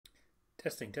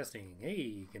Testing, testing.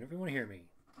 Hey, can everyone hear me?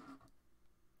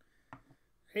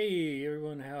 Hey,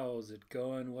 everyone, how's it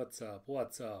going? What's up?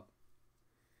 What's up?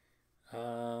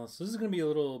 So this is going to be a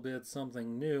little bit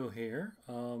something new here.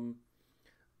 I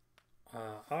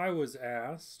was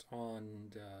asked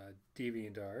on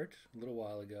DeviantArt a little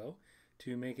while ago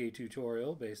to make a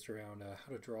tutorial based around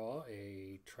how to draw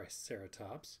a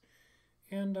Triceratops.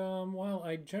 And while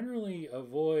I generally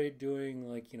avoid doing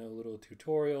little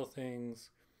tutorial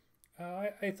things,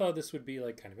 I thought this would be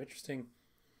kind of interesting.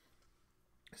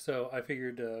 So I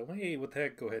figured, well, hey, what the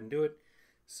heck, go ahead and do it.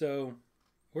 So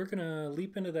we're gonna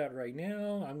leap into that right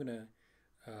now. I'm gonna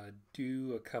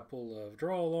do a couple of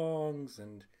draw alongs,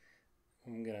 and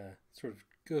I'm gonna sort of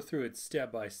go through it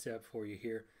step by step for you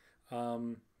here.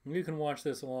 You can watch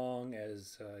this along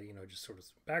as just sort of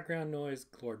some background noise.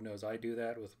 Lord knows I do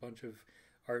that with a bunch of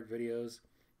art videos.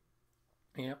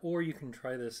 Yeah, or you can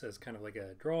try this as kind of like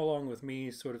a draw along with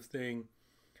me sort of thing.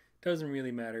 Doesn't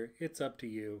really matter. It's up to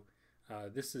you.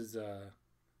 This is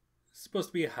supposed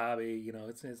to be a hobby.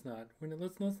 It's not.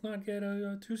 Let's not get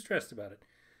too stressed about it.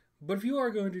 But if you are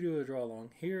going to do a draw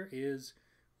along, here is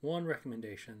one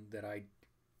recommendation that I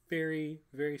very,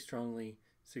 very strongly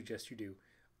suggest you do.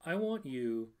 I want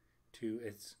you to,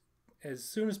 as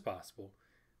soon as possible,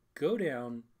 go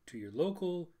down to your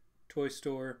local toy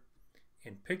store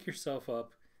and pick yourself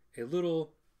up a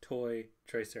little toy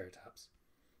Triceratops.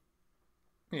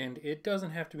 And it doesn't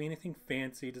have to be anything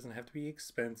fancy. It doesn't have to be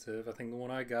expensive. I think the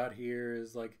one I got here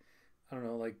is I don't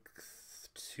know, like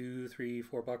 $2, $3,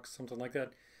 $4, something like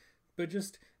that. But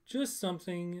just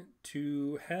something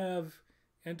to have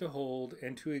and to hold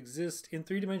and to exist in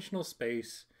three-dimensional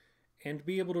space and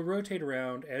be able to rotate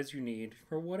around as you need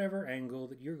for whatever angle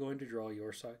that you're going to draw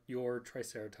your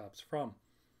Triceratops from.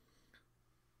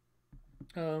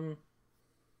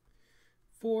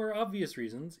 For obvious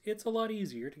reasons, it's a lot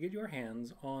easier to get your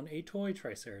hands on a toy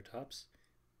Triceratops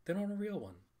than on a real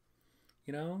one.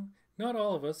 Not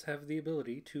all of us have the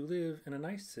ability to live in a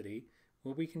nice city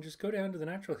where we can just go down to the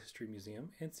Natural History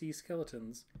Museum and see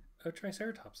skeletons of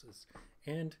Triceratopses.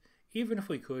 And even if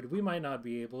we could, we might not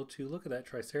be able to look at that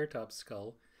Triceratops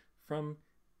skull from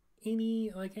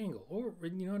any angle, or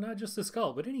not just the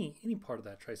skull, but any part of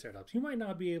that Triceratops. You might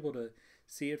not be able to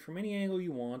see it from any angle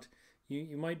you want.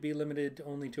 You might be limited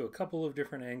only to a couple of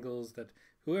different angles that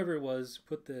whoever it was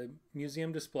put the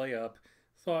museum display up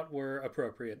thought were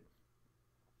appropriate.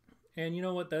 And you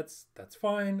know what? That's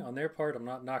fine on their part. I'm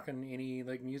not knocking any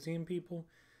museum people,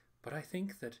 but I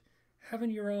think that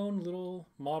having your own little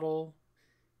model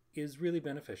is really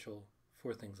beneficial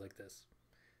for things like this.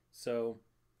 So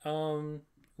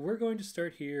we're going to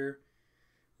start here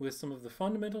with some of the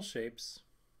fundamental shapes,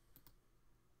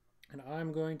 and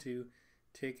I'm going to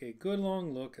take a good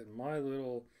long look at my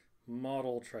little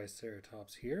model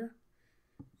Triceratops here.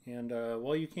 And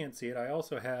while you can't see it, I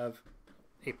also have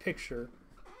a picture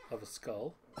of a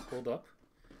skull pulled up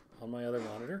on my other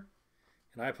monitor.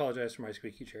 And I apologize for my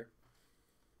squeaky chair.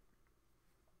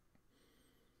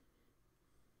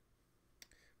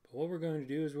 But what we're going to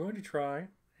do is we're going to try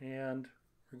and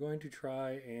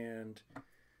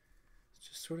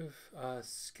just sort of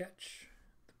sketch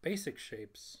the basic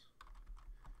shapes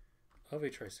of a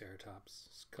Triceratops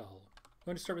skull. I'm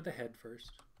going to start with the head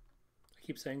first. I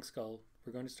keep saying skull.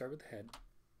 We're going to start with the head.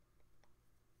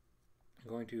 I'm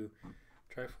going to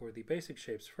try for the basic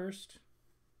shapes first,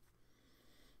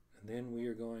 and then we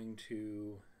are going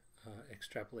to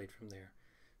extrapolate from there.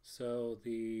 So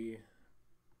the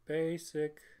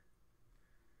basic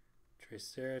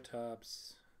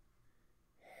Triceratops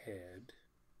head,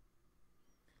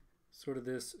 sort of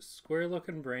this square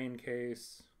looking brain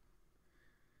case,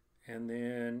 and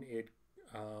then it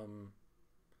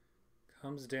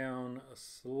comes down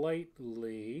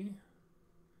slightly,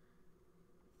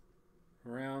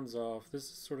 rounds off. This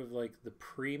is sort of like the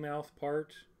pre-mouth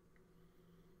part,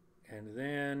 and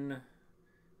then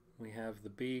we have the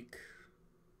beak.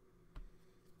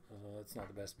 It's not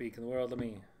the best beak in the world. Let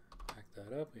me back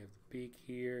that up. We have the beak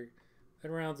here.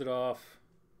 That rounds it off.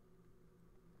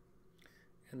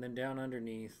 And then down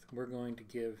underneath, we're going to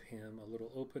give him a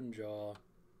little open jaw.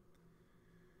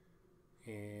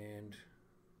 And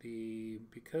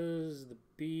because the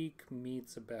beak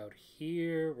meets about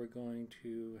here, we're going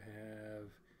to have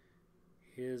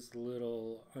his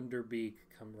little underbeak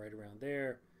come right around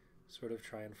there. Sort of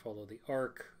try and follow the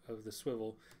arc of the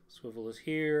swivel. Swivel is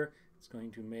here. It's going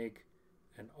to make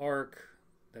an arc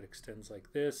that extends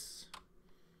like this.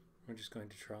 We're just going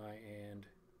to try and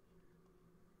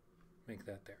make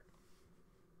that there.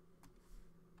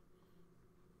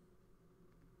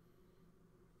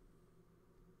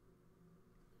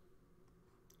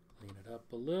 Clean it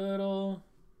up a little.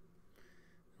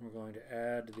 We're going to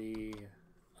add the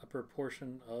upper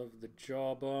portion of the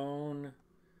jawbone.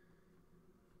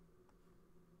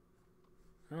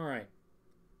 All right.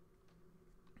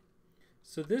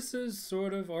 So this is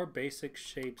sort of our basic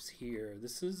shapes here.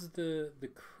 This is the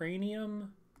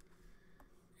cranium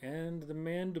and the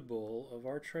mandible of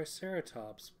our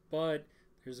Triceratops, but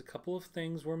there's a couple of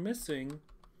things we're missing.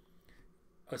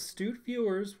 Astute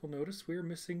viewers will notice we're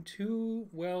missing two,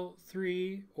 well,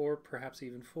 three, or perhaps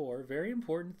even four very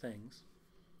important things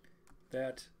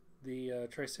that the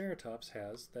Triceratops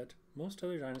has that most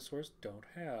other dinosaurs don't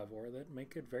have, or that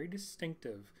make it very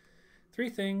distinctive. Three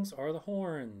things are the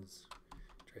horns.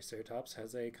 Triceratops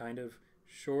has a kind of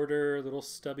shorter little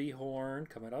stubby horn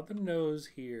coming out the nose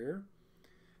here.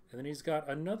 And then he's got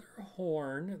another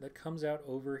horn that comes out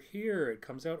over here. It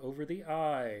comes out over the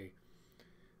eye.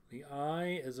 The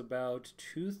eye is about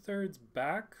 2/3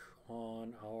 back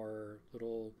on our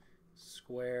little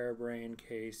square brain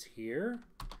case here.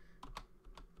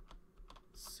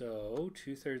 So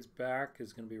 2/3 back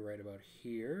is going to be right about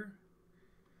here.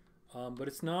 But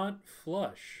it's not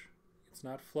flush. It's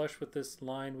not flush with this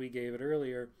line we gave it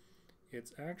earlier.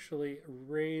 It's actually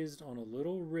raised on a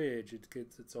little ridge. It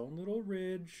gets its own little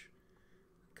ridge,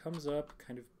 comes up,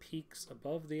 kind of peaks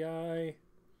above the eye,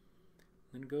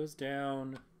 then goes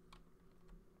down.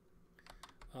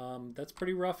 That's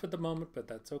pretty rough at the moment, but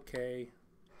that's okay.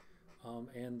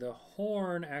 And the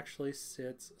horn actually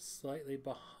sits slightly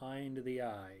behind the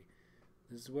eye.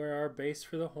 This is where our base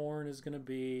for the horn is going to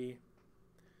be.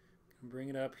 Bring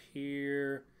it up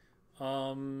here.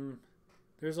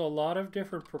 There's a lot of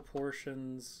different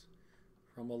proportions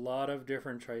from a lot of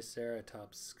different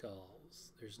Triceratops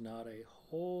skulls. There's not a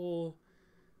whole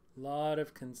lot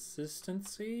of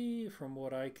consistency from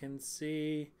what I can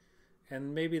see,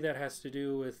 and maybe that has to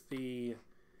do with the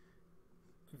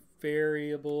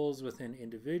variables within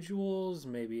individuals.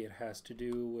 Maybe it has to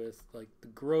do with like the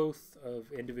growth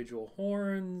of individual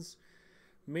horns.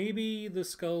 Maybe the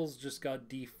skulls just got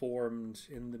deformed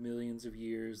in the millions of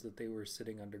years that they were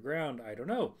sitting underground. I don't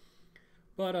know.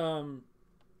 But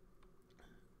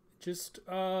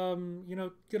you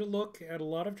know, get a look at a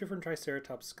lot of different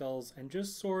Triceratops skulls and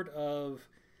just sort of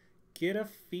get a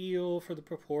feel for the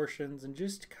proportions and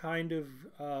just kind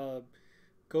of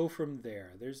go from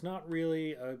there. There's not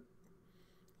really a,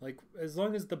 like, as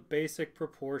long as the basic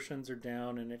proportions are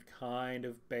down and it kind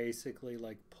of basically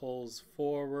like pulls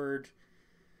forward,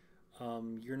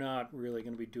 you're not really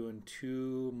going to be doing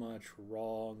too much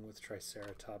wrong with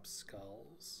Triceratops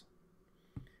skulls.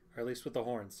 Or at least with the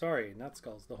horns. Sorry, not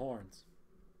skulls, the horns.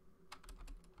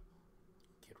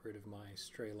 Get rid of my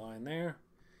stray line there.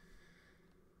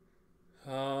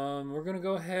 We're going to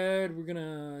go ahead. We're going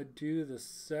to do the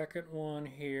second one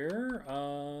here.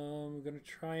 I'm going to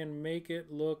try and make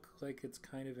it look like it's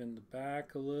kind of in the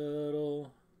back a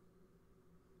little.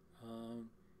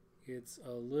 It's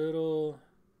a little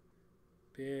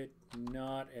bit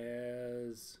not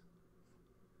as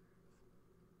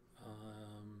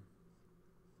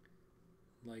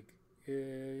like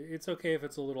it's okay if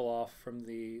it's a little off from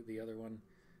the other one.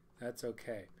 That's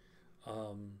okay.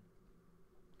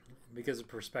 Because of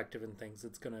perspective and things,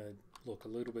 it's gonna look a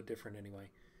little bit different anyway.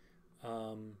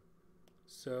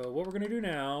 So what we're gonna do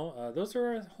now, those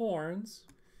are our horns.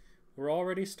 We're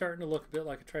already starting to look a bit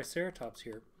like a Triceratops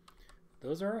here.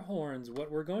 Those are our horns.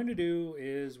 What we're going to do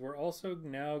is we're also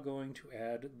now going to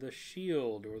add the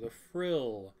shield or the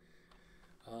frill.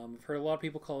 I've heard a lot of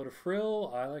people call it a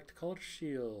frill. I like to call it a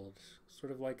shield.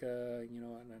 Sort of like a, you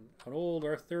know, an old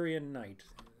Arthurian knight.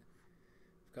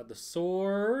 We've got the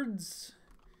swords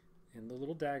and the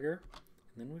little dagger,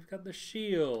 and then we've got the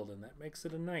shield, and that makes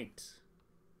it a knight.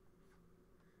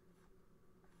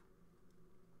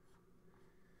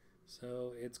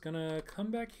 So it's gonna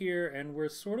come back here, and we're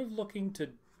sort of looking to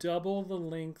double the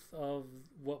length of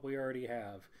what we already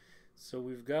have. So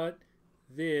we've got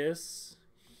this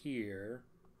here,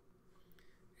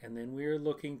 and then we're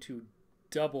looking to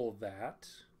double that,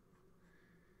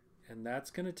 and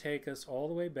that's gonna take us all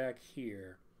the way back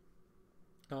here.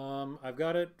 I've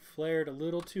got it flared a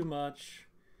little too much.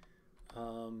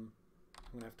 I'm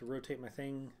gonna have to rotate my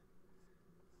thing.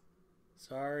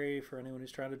 Sorry for anyone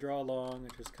who's trying to draw along.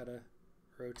 I just gotta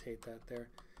rotate that there.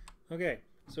 Okay,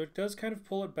 so it does kind of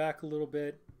pull it back a little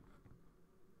bit.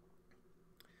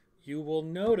 You will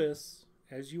notice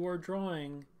as you are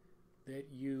drawing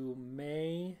that you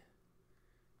may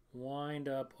wind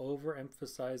up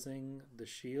overemphasizing the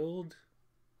shield.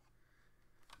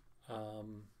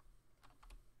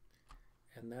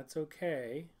 And that's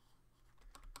okay,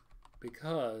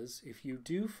 because if you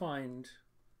do find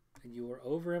and you are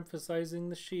overemphasizing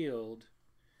the shield.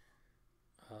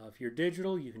 If you're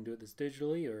digital, you can do this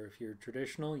digitally, or if you're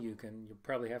traditional, you'll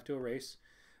probably have to erase,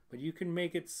 but you can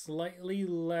make it slightly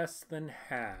less than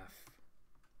half.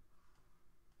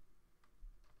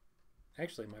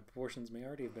 Actually, my proportions may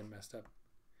already have been messed up.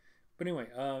 But anyway,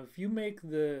 if you make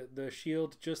the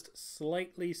shield just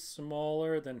slightly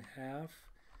smaller than half,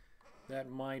 that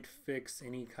might fix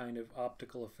any kind of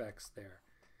optical effects there.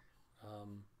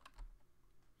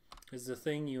 Is the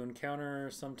thing you encounter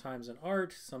sometimes in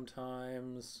art,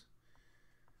 sometimes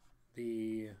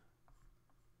the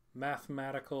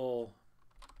mathematical,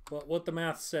 well, what the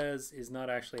math says is not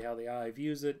actually how the eye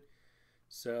views it,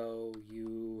 so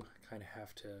you kind of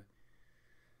have to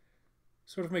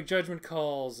sort of make judgment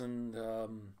calls and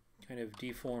kind of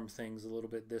deform things a little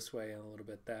bit this way and a little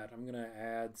bit that. I'm going to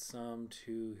add some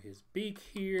to his beak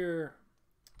here.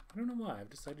 I don't know why, I've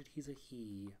decided he's a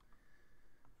he.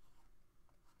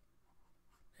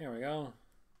 There we go.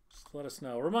 Just let us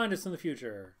know. Remind us in the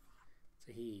future. It's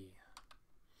a he.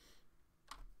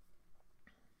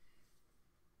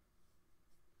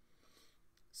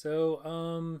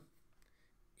 So,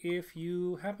 if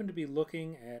you happen to be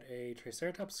looking at a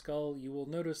Triceratops skull, you will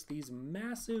notice these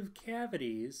massive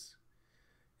cavities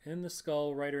in the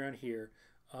skull right around here.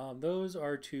 Those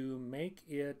are to make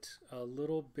it a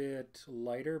little bit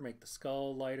lighter, make the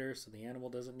skull lighter so the animal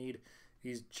doesn't need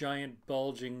these giant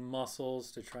bulging muscles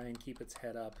to try and keep its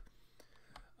head up.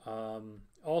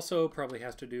 Also probably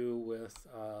has to do with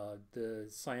the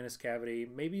sinus cavity.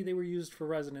 Maybe they were used for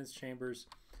resonance chambers.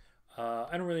 I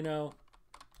don't really know.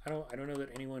 I don't know that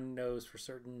anyone knows for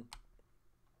certain.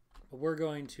 But we're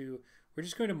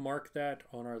just going to mark that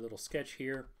on our little sketch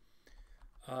here,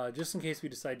 just in case we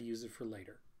decide to use it for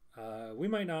later. We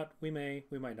might not, we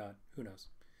might not, who knows.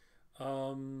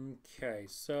 Okay,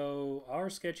 so our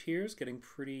sketch here is getting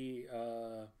pretty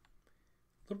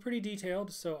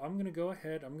detailed, so I'm gonna go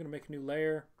ahead, I'm gonna make a new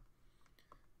layer,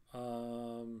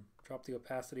 drop the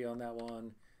opacity on that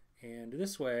one, and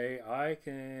this way I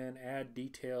can add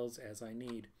details as I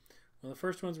need. One of the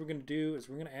first ones we're gonna do is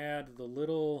we're gonna add the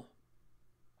little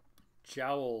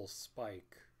jowl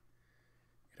spike.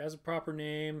 It has a proper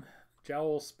name.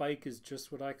 Jowl spike is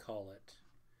just what I call it.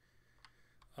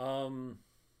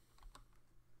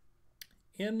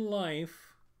 In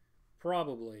life,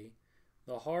 probably,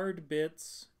 the hard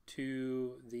bits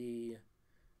to the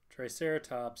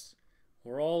Triceratops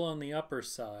were all on the upper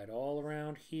side, all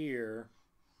around here,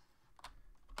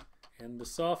 and the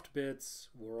soft bits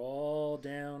were all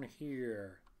down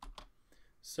here.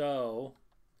 So,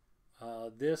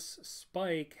 this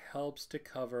spike helps to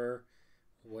cover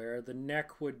where the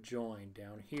neck would join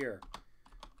down here.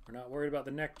 We're not worried about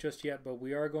the neck just yet, but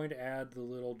we are going to add the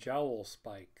little jowl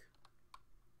spike.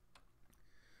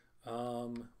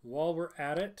 While we're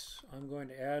at it, I'm going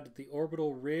to add the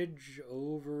orbital ridge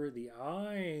over the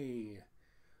eye.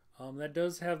 That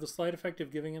does have the slight effect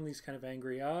of giving him these kind of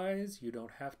angry eyes. You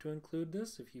don't have to include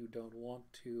this if you don't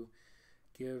want to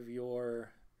give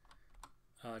your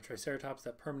Triceratops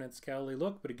that permanent scowly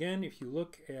look. But again, if you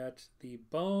look at the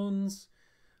bones,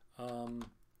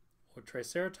 what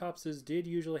Triceratopses did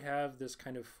usually have this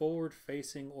kind of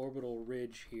forward-facing orbital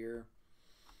ridge here.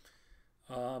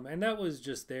 And that was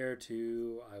just there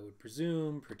to, I would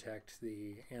presume, protect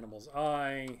the animal's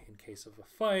eye in case of a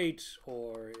fight,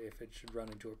 or if it should run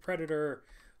into a predator,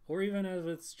 or even if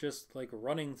it's just like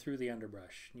running through the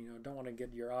underbrush. You know, don't want to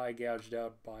get your eye gouged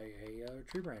out by a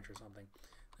tree branch or something.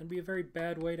 That'd be a very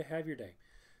bad way to have your day.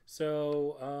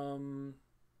 So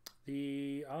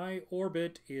the eye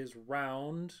orbit is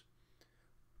round,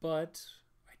 but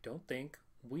I don't think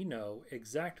we know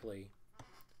exactly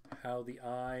how the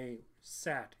eye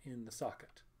sat in the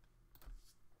socket.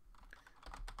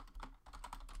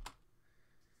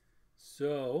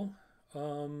 So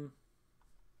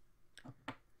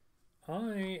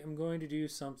I am going to do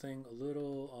something a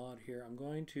little odd here. I'm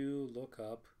going to look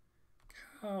up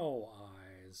cow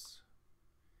eyes,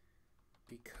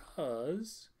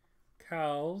 because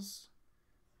cows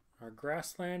are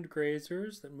grassland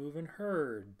grazers that move in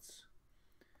herds,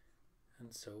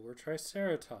 and so were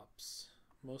Triceratops.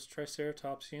 Most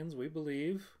Triceratopsians, we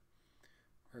believe,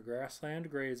 are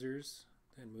grassland grazers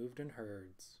that moved in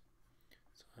herds.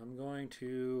 So I'm going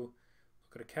to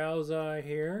look at a cow's eye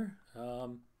here.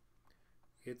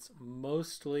 It's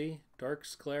mostly dark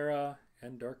sclera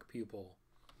and dark pupil.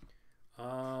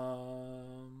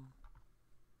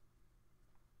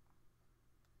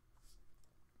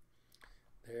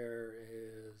 There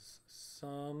is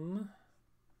some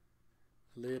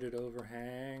lidded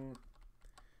overhang.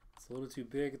 It's a little too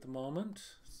big at the moment,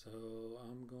 so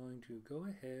I'm going to go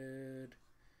ahead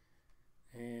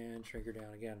and shrink her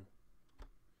down again.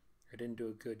 I didn't do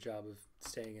a good job of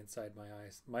staying inside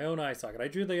my own eye socket. I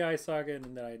drew the eye socket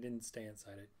and then I didn't stay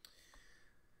inside it.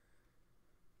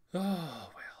 Oh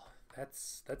well,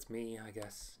 that's me, I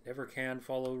guess. Never can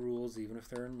follow rules, even if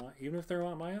they're on my own. Even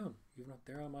if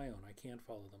they're on my own, I can't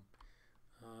follow them.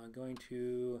 I'm going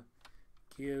to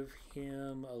give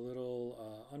him a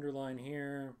little underline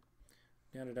here.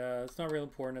 Da, da, da. It's not real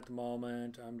important at the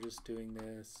moment. I'm just doing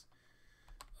this.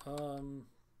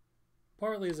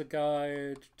 Partly as a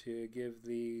guide to give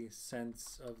the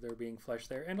sense of there being flesh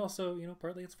there, and also, you know,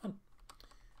 partly it's fun.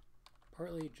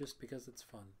 Partly just because it's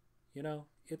fun. You know,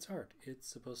 it's art. It's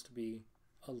supposed to be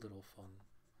a little fun.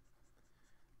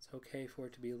 It's okay for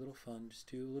it to be a little fun.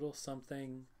 Just do a little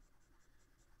something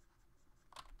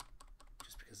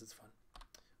just because it's fun.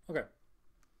 Okay.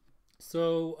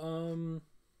 So,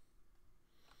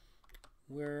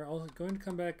 we're also going to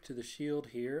come back to the shield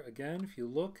here. Again, if you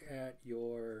look at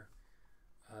your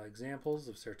examples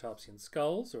of ceratopsian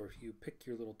skulls, or if you pick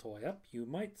your little toy up, you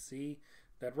might see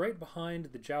that right behind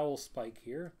the jowl spike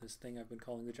here, this thing I've been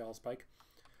calling the jowl spike,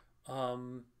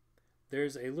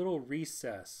 there's a little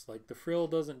recess. Like the frill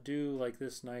doesn't do like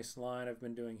this nice line I've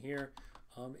been doing here.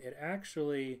 It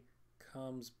actually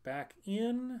comes back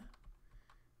in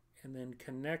and then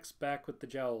connects back with the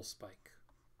jowl spike.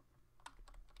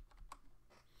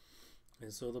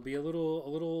 And so there'll be a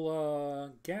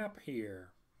little gap here.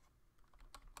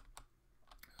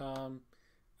 And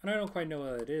I don't quite know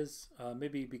what it is.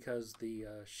 Maybe because the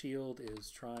shield is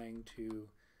trying to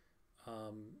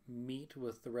meet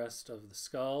with the rest of the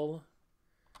skull,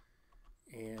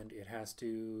 and it has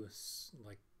to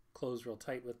like close real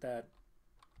tight with that.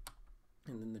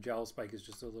 And then the jowl spike is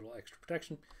just a little extra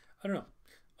protection. I don't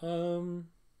know.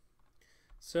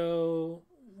 So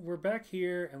we're back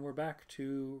here, and we're back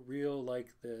to real like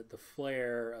the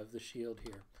flare of the shield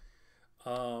here.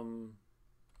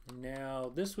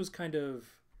 Now this was kind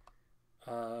of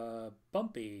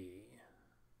bumpy.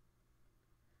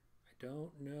 I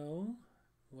don't know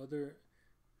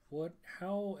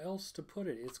how else to put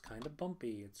it. It's kind of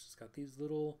bumpy. It's just got these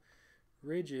little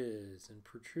ridges and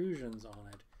protrusions on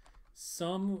it.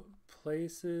 Some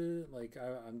places, like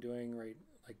I'm doing right,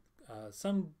 like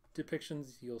some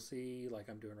depictions you'll see like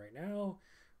I'm doing right now,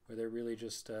 where they're really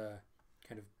just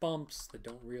kind of bumps that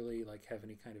don't really like have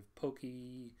any kind of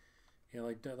pokey, you know,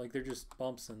 like they're just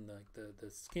bumps in the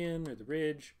skin or the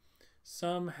ridge.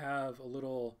 Some have a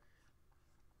little,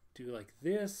 do like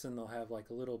this, and they'll have like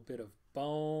a little bit of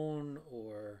bone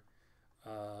or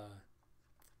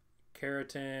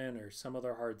keratin or some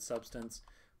other hard substance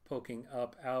poking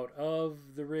up out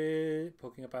of the ridge,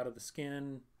 poking up out of the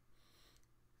skin.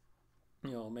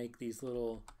 You know, make these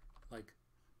little like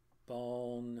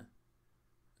bone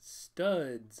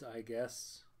studs, I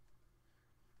guess.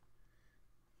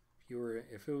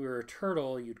 If it were a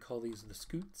turtle, you'd call these the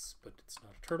scoots, but it's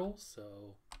not a turtle,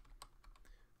 so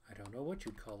I don't know what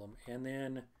you'd call them. And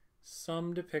then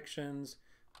some depictions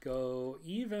go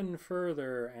even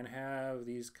further and have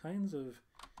these kinds of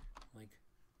like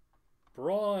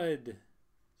broad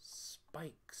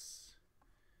spikes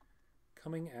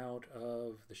coming out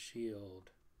of the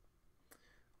shield.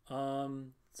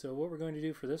 So what we're going to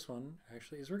do for this one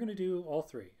actually is we're going to do all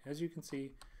three. As you can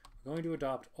see, we're going to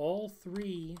adopt all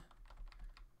three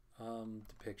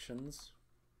depictions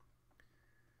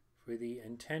for the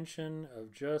intention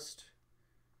of just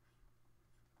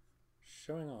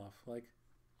showing off. Like,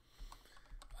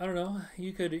 I don't know,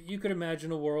 you could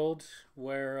imagine a world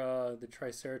where the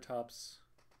Triceratops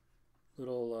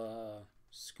little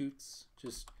scoots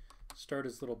just start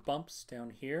as little bumps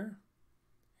down here,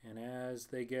 and as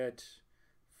they get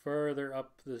further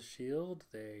up the shield,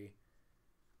 they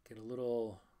get a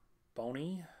little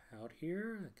bony out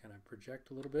here, kind of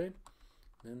project a little bit.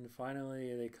 Then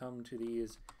finally they come to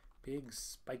these big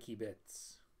spiky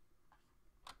bits.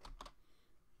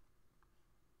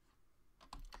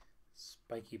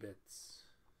 Spiky bits.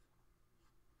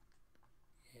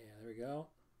 Yeah, there we go.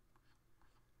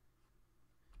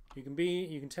 You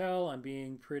can tell I'm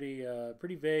being pretty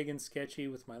vague and sketchy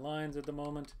with my lines at the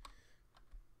moment.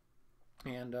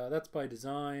 And that's by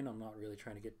design. I'm not really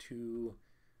trying to get too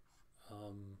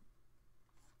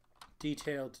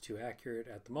detailed, too accurate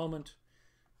at the moment.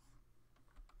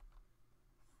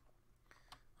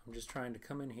 I'm just trying to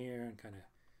come in here and kind of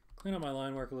clean up my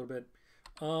line work a little bit.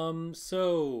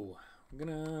 So I'm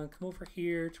gonna come over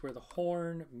here to where the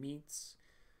horn meets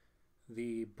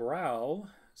the brow.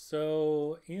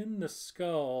 So in the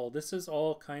skull, this is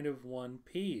all kind of one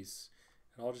piece.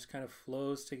 It all just kind of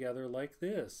flows together like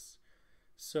this.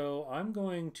 So I'm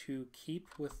going to keep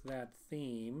with that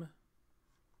theme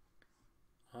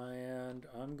and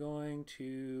I'm going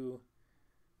to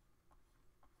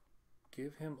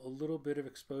give him a little bit of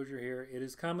exposure here. It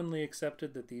is commonly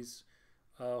accepted that these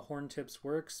horn tips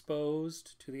were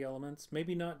exposed to the elements.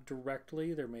 Maybe not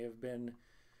directly. There may have been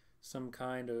some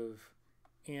kind of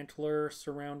antler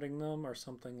surrounding them or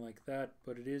something like that,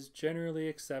 but it is generally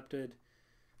accepted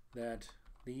that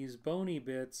these bony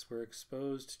bits were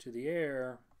exposed to the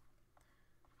air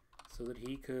so that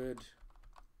he could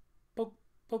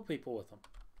poke people with them.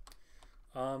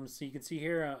 So you can see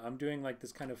here I'm doing like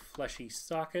this kind of fleshy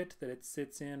socket that it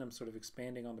sits in. I'm sort of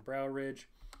expanding on the brow ridge.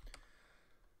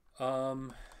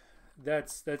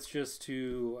 That's just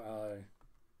to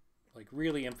like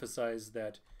really emphasize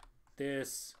that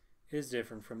this is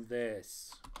different from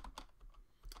this.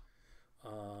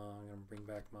 I'm gonna bring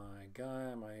back my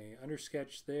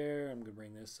undersketch there. I'm gonna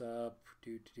bring this up.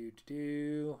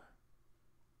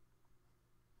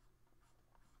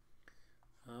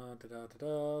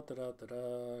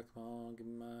 Come on, give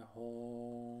me my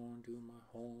horn. Do my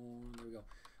horn. There we go.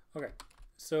 Okay.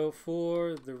 So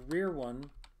for the rear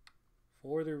one,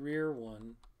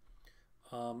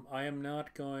 I am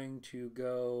not going to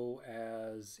go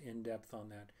as in depth on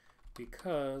that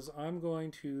because I'm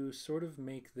going to sort of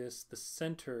make this the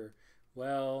center.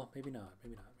 Well, maybe not.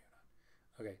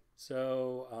 Okay.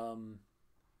 So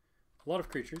a lot of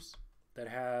creatures that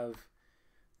have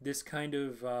this kind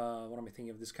of what am I thinking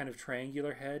of? This kind of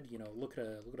triangular head. You know, look at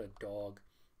a dog,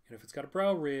 and if it's got a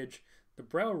brow ridge, the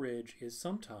brow ridge is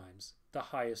sometimes the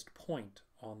highest point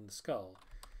on the skull.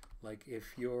 Like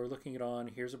if you're looking at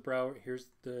here's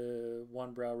the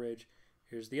one brow ridge,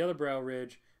 here's the other brow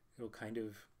ridge. It'll kind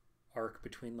of arc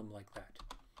between them like that.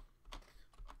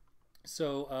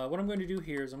 So what I'm going to do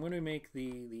here is I'm going to make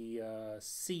the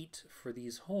seat for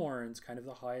these horns kind of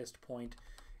the highest point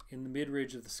in the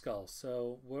mid-ridge of the skull.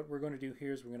 So what we're going to do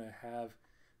here is we're going to have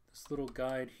this little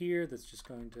guide here that's just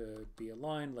going to be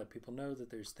aligned, let people know that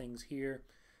there's things here.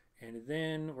 And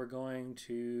then we're going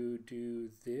to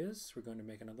do this. We're going to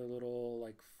make another little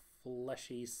like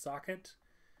fleshy socket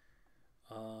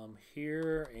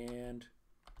here, and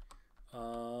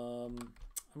I'm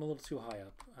a little too high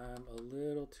up. I'm a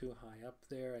little too high up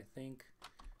there, I think.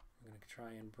 I'm going to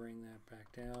try and bring that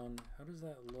back down. How does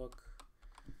that look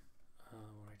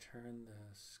when I turn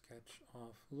the sketch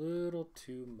off? A little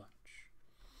too much.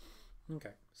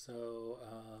 Okay, so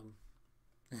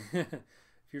if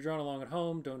you're drawing along at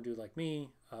home, don't do like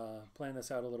me. Plan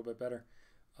this out a little bit better.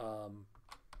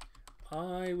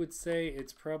 I would say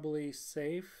it's probably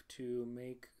safe to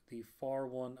make the far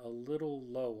one a little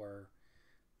lower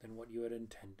than what you had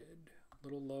intended. A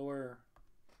little lower,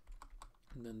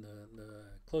 and then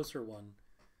the closer one,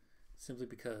 simply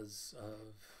because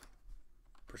of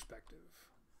perspective.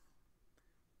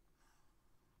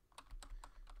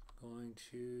 Going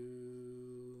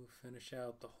to finish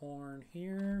out the horn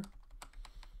here.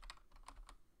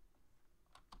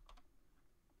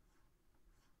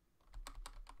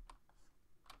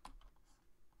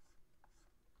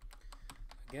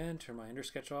 Again, turn my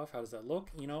undersketch off. How does that look?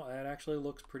 You know, that actually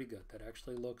looks pretty good. That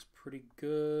actually looks pretty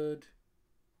good.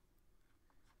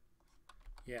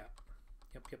 Yeah.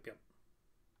 Yep.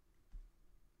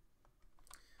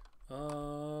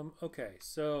 Okay,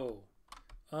 so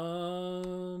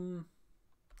we're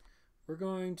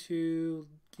going to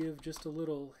give just a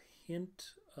little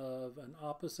hint of an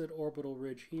opposite orbital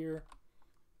ridge here.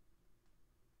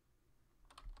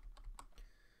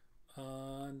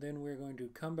 And then we're going to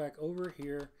come back over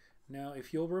here. Now,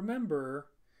 if you'll remember,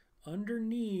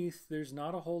 underneath, there's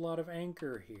not a whole lot of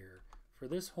anchor here. For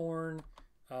this horn,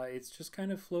 it's just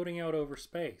kind of floating out over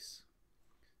space.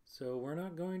 So we're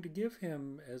not going to give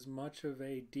him as much of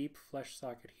a deep flesh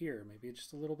socket here. Maybe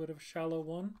just a little bit of a shallow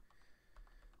one.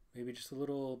 Maybe just a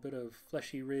little bit of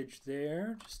fleshy ridge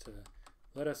there, just to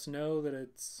let us know that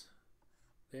it's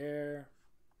there.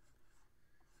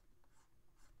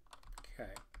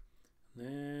 Okay.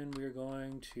 Then we're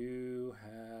going to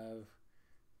have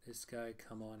this guy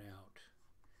come on out.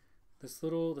 This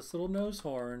little nose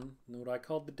horn, what I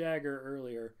called the dagger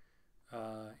earlier,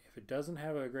 if it doesn't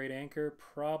have a great anchor,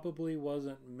 probably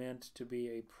wasn't meant to be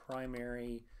a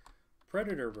primary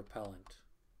predator repellent.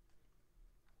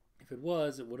 If it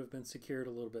was, it would have been secured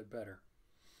a little bit better.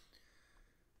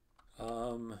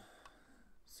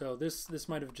 So this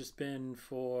might have just been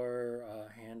for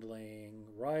handling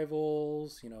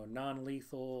rivals, you know,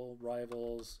 non-lethal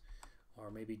rivals, or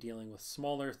maybe dealing with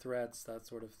smaller threats, that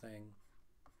sort of thing.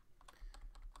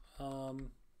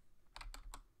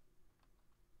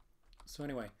 So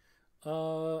anyway,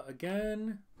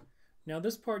 again, now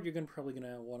this part you're probably going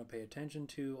to want to pay attention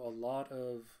to. A lot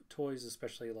of toys,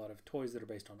 especially a lot of toys that are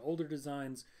based on older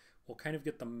designs, will kind of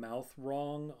get the mouth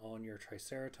wrong on your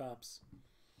Triceratops.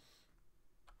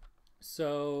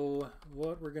 So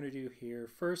what we're going to do here,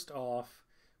 first off,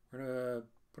 we're going to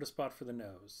put a spot for the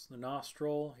nose. The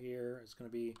nostril here is going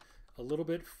to be a little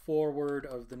bit forward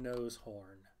of the nose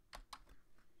horn.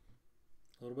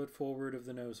 A little bit forward of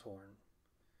the nose horn.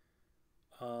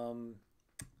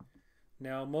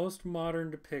 Now, most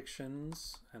modern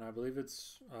depictions, and I believe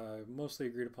it's mostly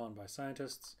agreed upon by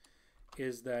scientists,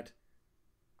 is that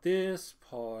this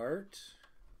part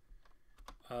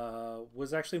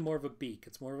was actually more of a beak.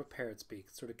 It's more of a parrot's beak.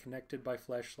 It's sort of connected by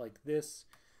flesh like this,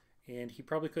 and he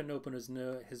probably couldn't open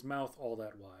his mouth all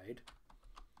that wide.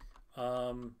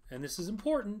 And this is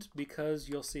important because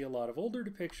you'll see a lot of older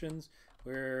depictions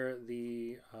where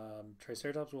the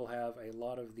Triceratops will have a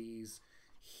lot of these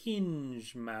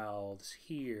hinge mouths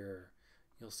here.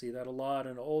 You'll see that a lot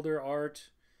in older art.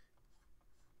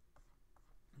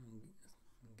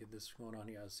 Get this going on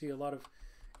here. I see a lot of,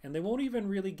 and they won't even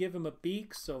really give him a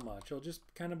beak so much. It'll just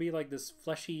kind of be like this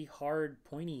fleshy, hard,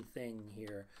 pointy thing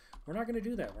here. We're not going to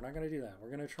do that. We're not going to do that.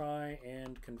 We're going to try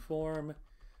and conform.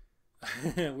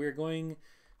 We're going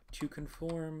to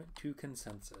conform to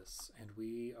consensus, and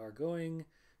we are going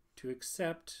to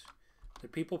accept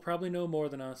that people probably know more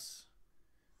than us,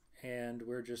 and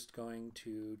we're just going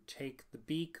to take the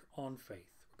beak on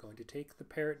faith. We're going to take the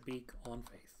parrot beak on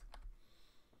faith.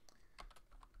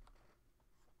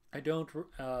 I don't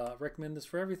recommend this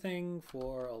for everything.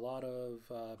 For a lot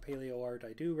of paleo art,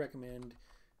 I do recommend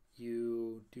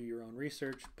you do your own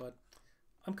research, but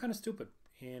I'm kind of stupid,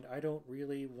 and I don't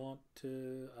really want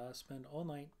to spend all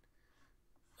night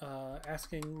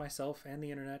asking myself and the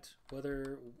internet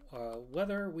whether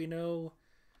we know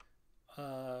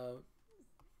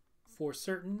for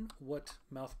certain what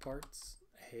mouth parts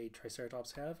a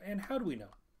Triceratops have, and how do we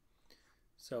know?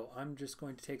 So I'm just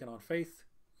going to take it on faith.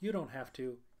 You don't have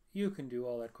to. You can do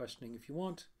all that questioning if you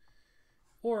want.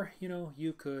 Or, you know,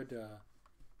 you could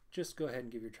just go ahead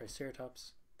and give your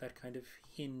Triceratops that kind of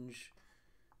hinge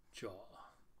jaw.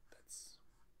 That's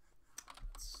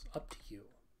up to you.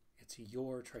 It's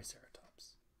your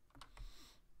Triceratops.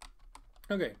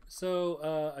 Okay,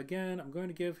 so again, I'm going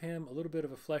to give him a little bit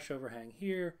of a flesh overhang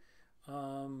here.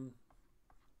 Not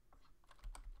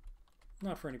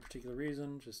for any particular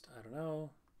reason, just, I don't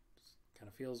know, just kind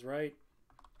of feels right.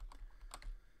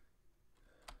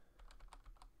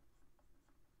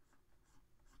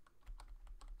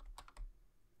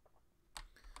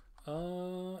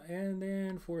 And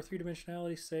then for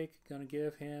three-dimensionality's sake, gonna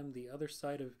give him the other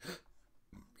side of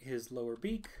his lower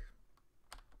beak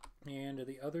and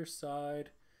the other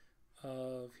side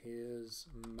of his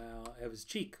mouth, of his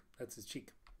cheek. That's his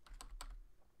cheek.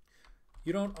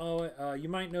 You don't. You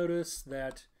might notice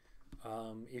that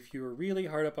if you're really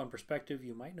hard up on perspective,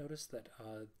 you might notice that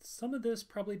some of this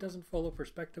probably doesn't follow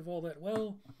perspective all that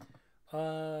well.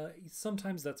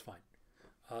 Sometimes that's fine.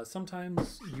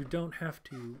 Sometimes you don't have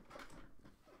to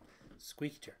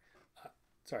squeaky chair.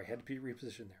 Sorry, had to be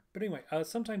repositioned there. But anyway,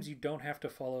 sometimes you don't have to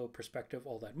follow perspective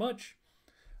all that much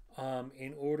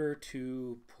in order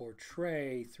to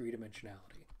portray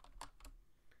three-dimensionality.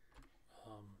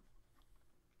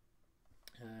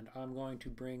 And I'm going to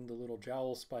bring the little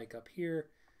jowl spike up here,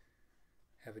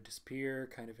 have it disappear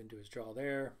kind of into his jaw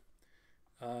there.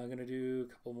 I'm going to do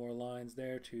a couple more lines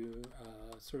there to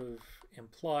sort of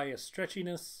imply a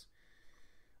stretchiness.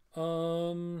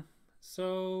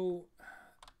 So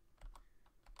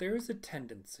there is a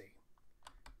tendency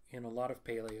in a lot of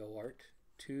paleo art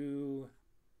to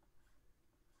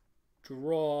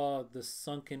draw the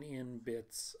sunken in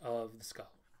bits of the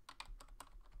skull.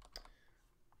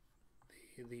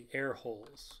 The air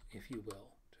holes, if you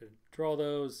will, to draw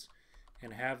those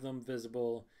and have them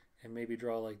visible, and maybe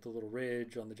draw like the little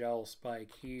ridge on the jowl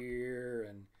spike here,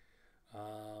 and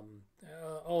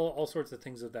all sorts of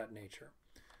things of that nature.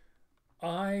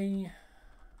 I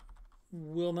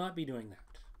will not be doing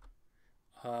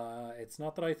that. It's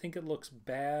not that I think it looks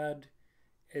bad,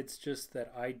 it's just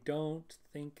that I don't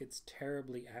think it's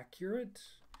terribly accurate.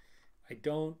 I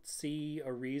don't see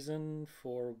a reason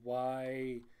for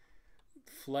why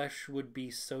flesh would be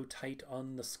so tight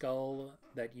on the skull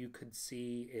that you could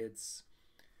see its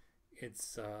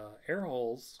air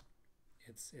holes,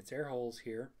 its air holes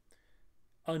here,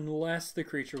 unless the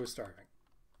creature was starving.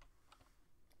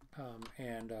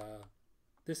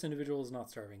 This individual is not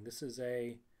starving. This is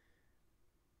a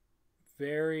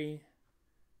very,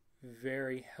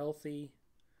 very healthy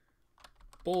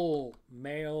bull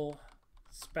male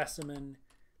specimen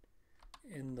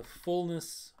in the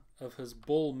fullness of his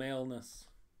bull maleness,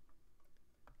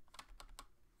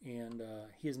 and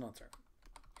he is not starving.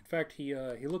 In fact, he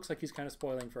looks like he's kind of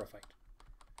spoiling for a fight.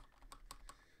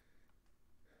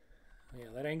 Yeah,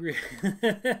 that angry,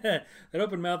 that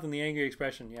open mouth and the angry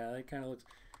expression. Yeah, that kind of looks.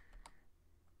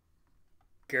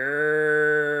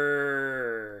 Grrr.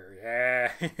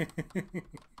 Yeah.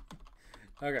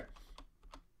 Okay.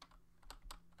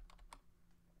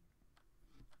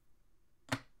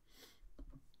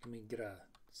 Let me get a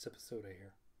sip of soda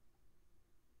here.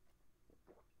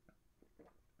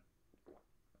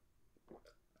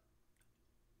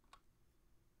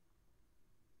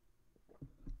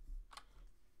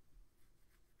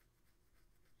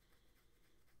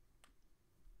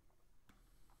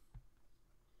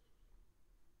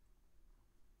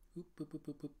 Boop, boop, boop,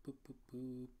 boop, boop, boop, boop,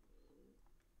 boop.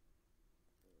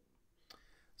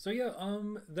 So yeah,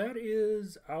 that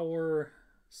is our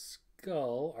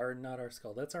skull, or not our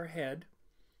skull. That's our head.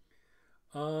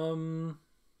 Um,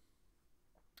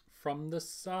 from the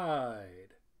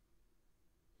side.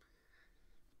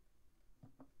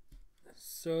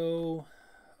 So,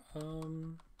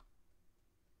 um,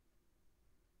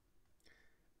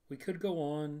 we could go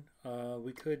on.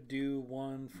 We could do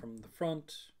one from the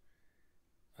front.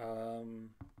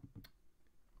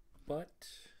 But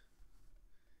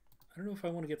I don't know if I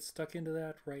want to get stuck into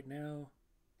that right now.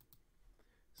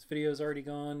 This video's already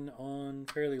gone on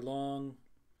fairly long.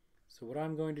 So what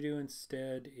I'm going to do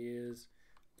instead is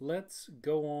let's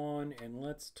go on and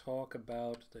let's talk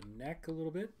about the neck a little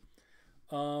bit.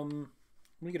 Let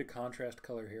me get a contrast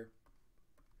color here.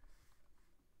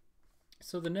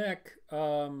 So the neck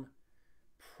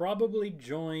probably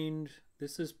joined,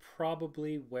 this is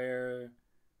probably where,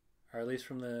 or at least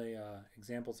from the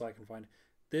examples I can find,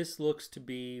 this looks to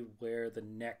be where the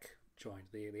neck joined,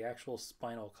 the actual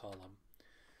spinal column.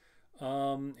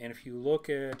 And if you look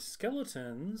at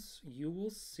skeletons, you will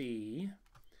see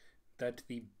that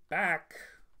the back,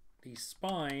 the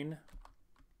spine,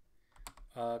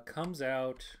 comes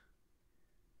out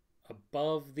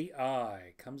above the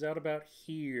eye, comes out about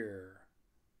here,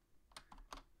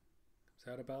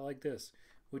 comes out about like this,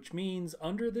 which means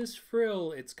under this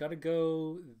frill, it's got to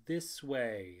go this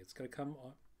way. It's got to come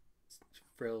on,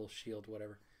 frill, shield,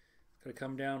 whatever. It's got to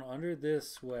come down under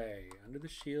this way. Under the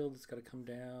shield, it's got to come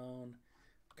down,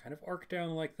 kind of arc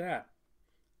down like that.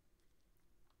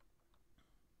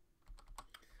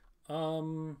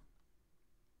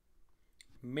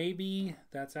 Maybe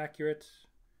that's accurate.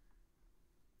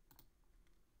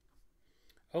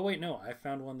 Oh wait, no, I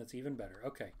found one that's even better.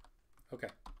 Okay, okay.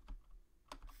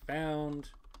 Found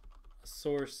a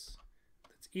source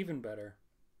that's even better.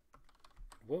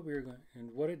 What we're going,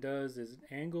 and what it does is it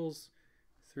angles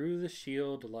through the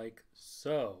shield like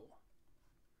so.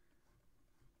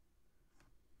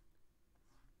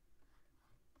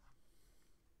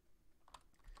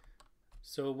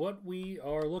 So what we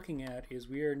are looking at is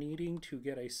we are needing to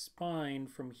get a spine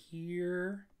from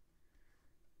here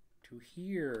to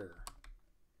here.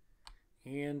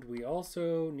 And we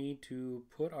also need to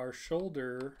put our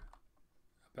shoulder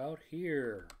about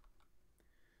here.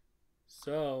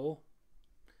 So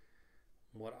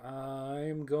what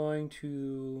I'm going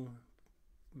to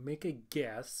make a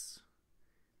guess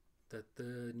that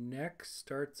the neck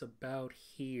starts about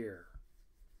here.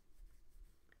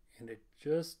 And it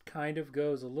just kind of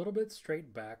goes a little bit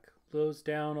straight back, goes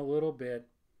down a little bit,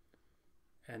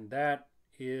 and that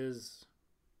is,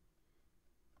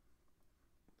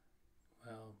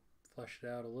 well, flush it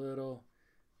out a little,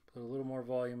 put a little more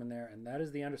volume in there, and that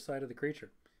is the underside of the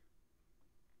creature.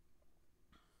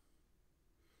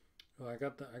 Oh, I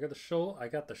got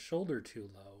the shoulder too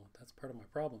low. That's part of my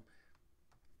problem.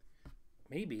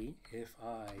 Maybe if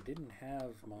I didn't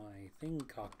have my thing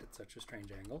cocked at such a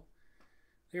strange angle.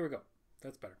 Here we go.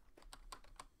 That's better.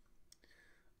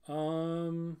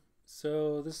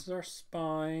 So this is our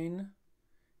spine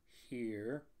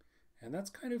here, and that's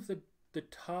kind of the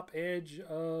top edge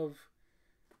of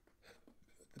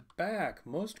the back.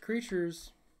 Most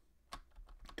creatures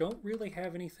don't really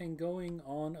have anything going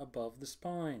on above the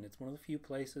spine. It's one of the few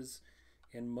places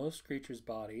in most creatures'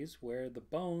 bodies where the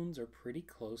bones are pretty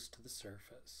close to the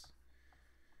surface.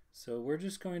 So we're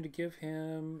just going to give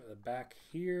him a back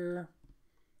here.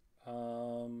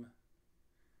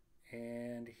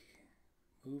 And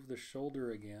move the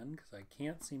shoulder again because I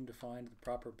can't seem to find the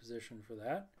proper position for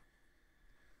that.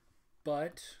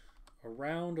 But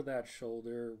around that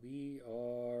shoulder we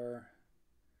are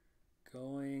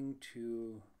going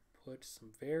to put some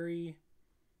very,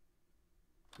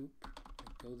 go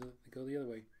the other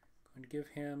way. Going to give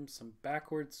him some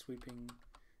backward sweeping.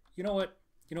 You know what?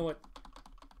 You know what?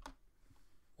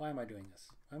 Why am I doing this?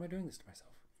 Why am I doing this to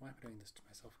myself? Why am I doing this to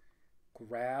myself?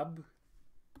 Grab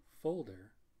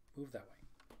folder, move that way.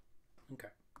 Okay,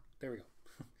 there we go.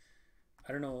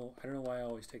 I don't know why I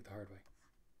always take the hard way.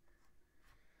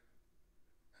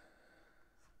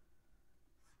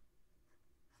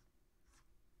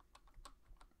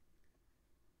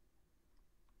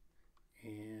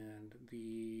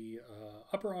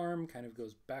 upper arm kind of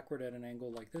goes backward at an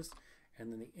angle like this,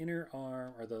 and then the inner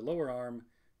arm, or the lower arm,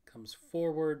 comes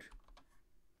forward.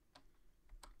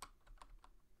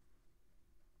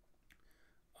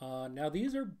 Now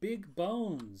these are big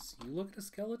bones. You look at a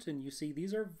skeleton, you see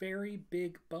these are very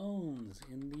big bones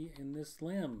in this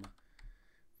limb.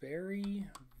 Very,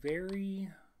 very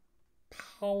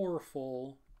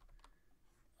powerful.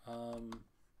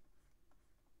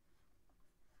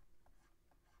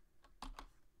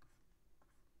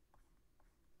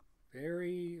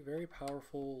 Very, very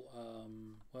powerful.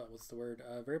 What's the word?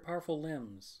 Very powerful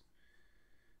limbs.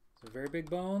 So very big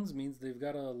bones means they've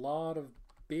got a lot of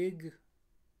big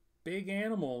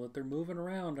animal that they're moving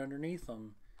around underneath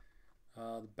them.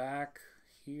 The back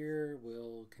here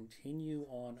will continue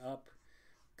on up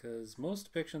because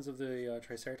most depictions of the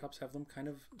Triceratops have them kind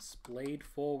of splayed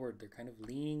forward. They're kind of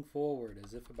leaning forward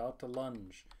as if about to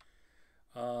lunge.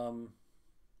 The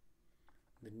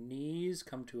knees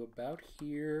come to about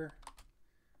here.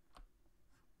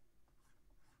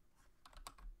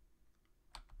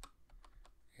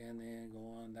 And then go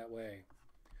on that way.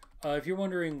 If you're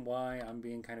wondering why I'm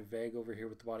being kind of vague over here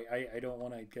with the body, I don't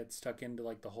want to get stuck into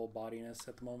like the whole bodiness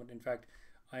at the moment. In fact,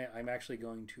 I'm actually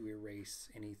going to erase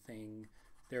anything.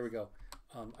 There we go.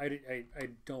 I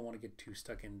don't want to get too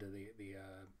stuck into the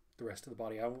rest of the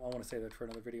body. I want to say that for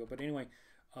another video. But anyway,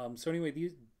 so anyway,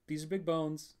 these are big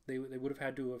bones. They would have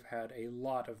had to have had a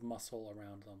lot of muscle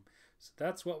around them. So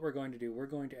that's what we're going to do. We're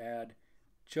going to add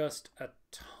just a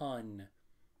ton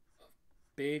of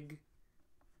big,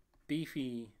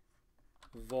 beefy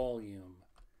volume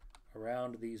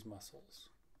around these muscles.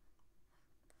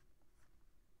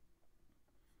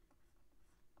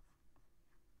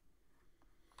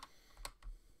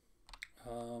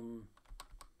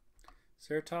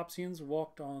 Ceratopsians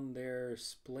walked on their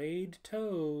splayed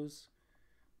toes,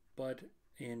 but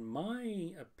in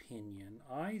my opinion,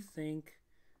 I think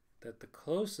that the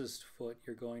closest foot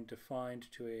you're going to find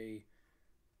to a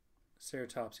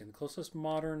ceratopsian, the closest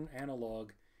modern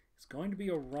analog, is going to be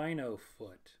a rhino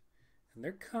foot, and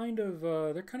they're kind of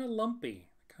lumpy,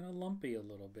 a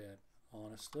little bit,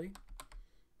 honestly.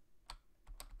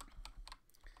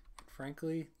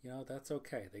 Frankly, you know, that's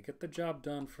okay. They get the job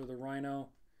done for the rhino,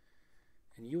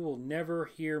 and you will never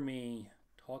hear me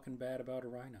talking bad about a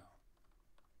rhino.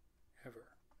 Ever.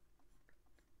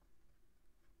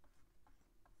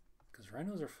 Because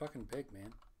rhinos are fucking big,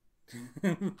 man.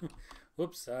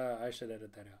 Whoops, I should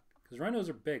edit that out. Because rhinos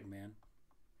are big, man.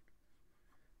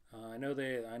 I know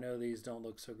these don't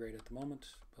look so great at the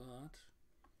moment, but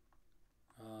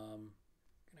gonna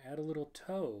add a little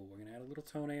toe. We're gonna add a little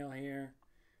toenail here.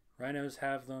 Rhinos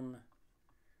have them.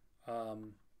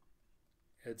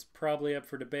 It's probably up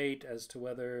for debate as to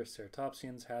whether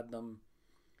ceratopsians had them.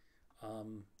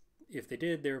 If they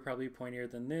did, they were probably pointier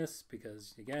than this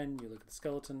because, again, you look at the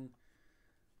skeleton,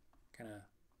 kind of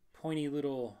pointy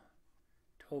little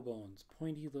toe bones.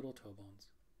 Pointy little toe bones.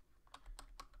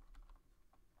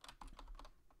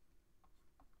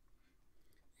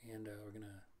 And we're going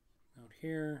to out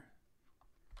here.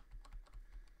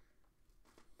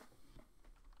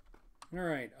 All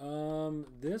right,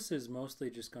 this is mostly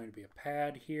just going to be a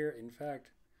pad here. In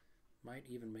fact, might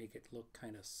even make it look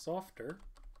kind of softer.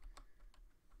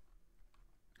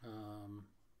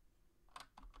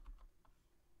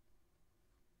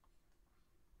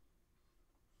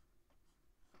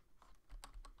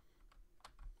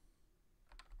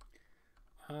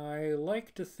 I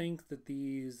like to think that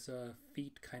these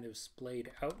feet kind of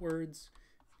splayed outwards.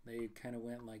 They kind of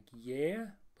went like, yeah,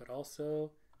 but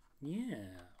also,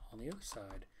 yeah, on the other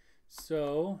side.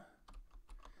 So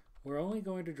we're only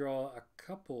going to draw a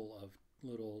couple of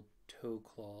little toe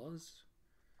claws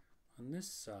on this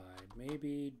side.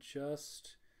 Maybe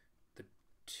just the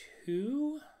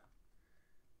two.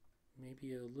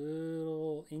 Maybe a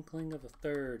little inkling of a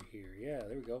third here. Yeah,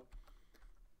 there we go.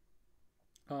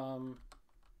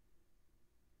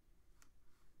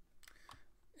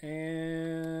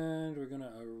 And we're going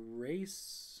to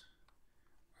erase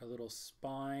our little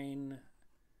spine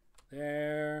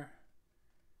there.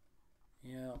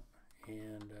 Yeah,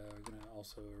 and we're going to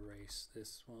also erase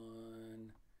this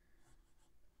one.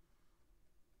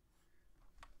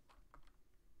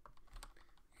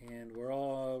 And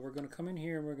we're going to come in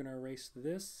here and we're going to erase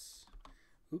this.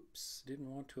 Oops,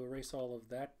 didn't want to erase all of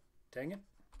that. Dang it.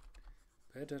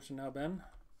 Pay attention now, Ben.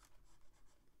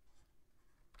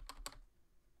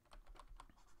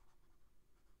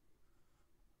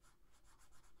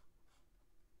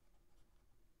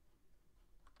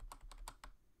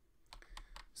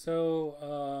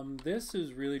 So this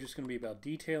is really just going to be about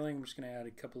detailing. I'm just going to add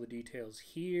a couple of details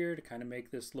here to kind of make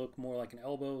this look more like an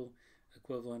elbow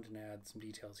equivalent and add some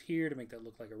details here to make that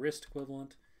look like a wrist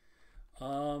equivalent.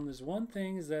 There's one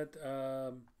thing is that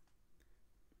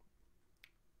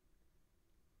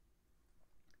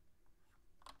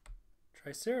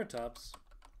Triceratops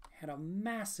had a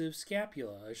massive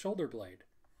scapula, a shoulder blade.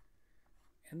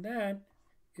 And that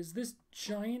is this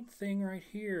giant thing right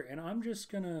here. And I'm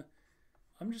just gonna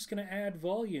add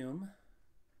volume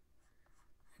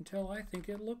until I think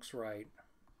it looks right.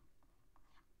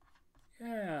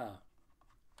 Yeah.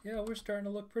 Yeah, we're starting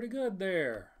to look pretty good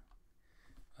there.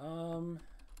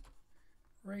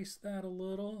 Erase that a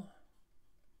little.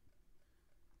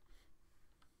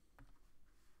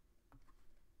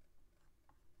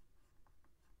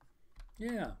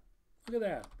 Yeah, look at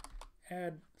that.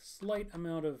 Add slight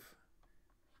amount of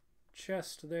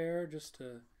chest there just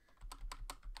to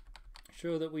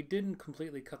show that we didn't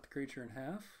completely cut the creature in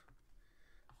half.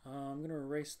 I'm going to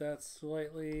erase that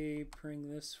slightly, bring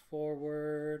this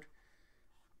forward.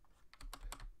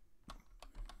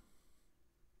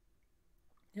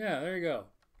 Yeah, there you go.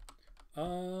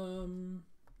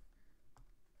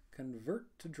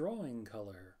 Convert to drawing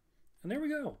color. And there we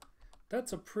go.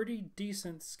 That's a pretty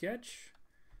decent sketch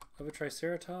of a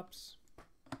Triceratops.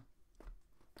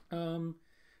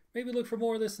 Maybe look for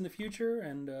more of this in the future,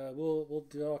 and we'll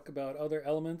talk about other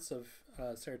elements of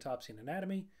ceratopsian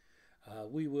anatomy.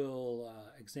 We will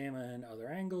examine other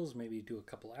angles, maybe do a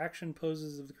couple action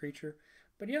poses of the creature.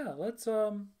 But yeah, let's.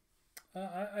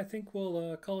 I think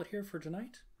we'll call it here for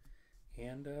tonight,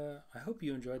 and I hope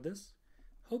you enjoyed this.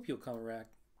 Hope you'll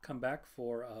come back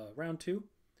for round 2,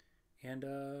 and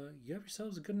you have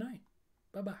yourselves a good night.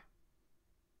 Bye bye.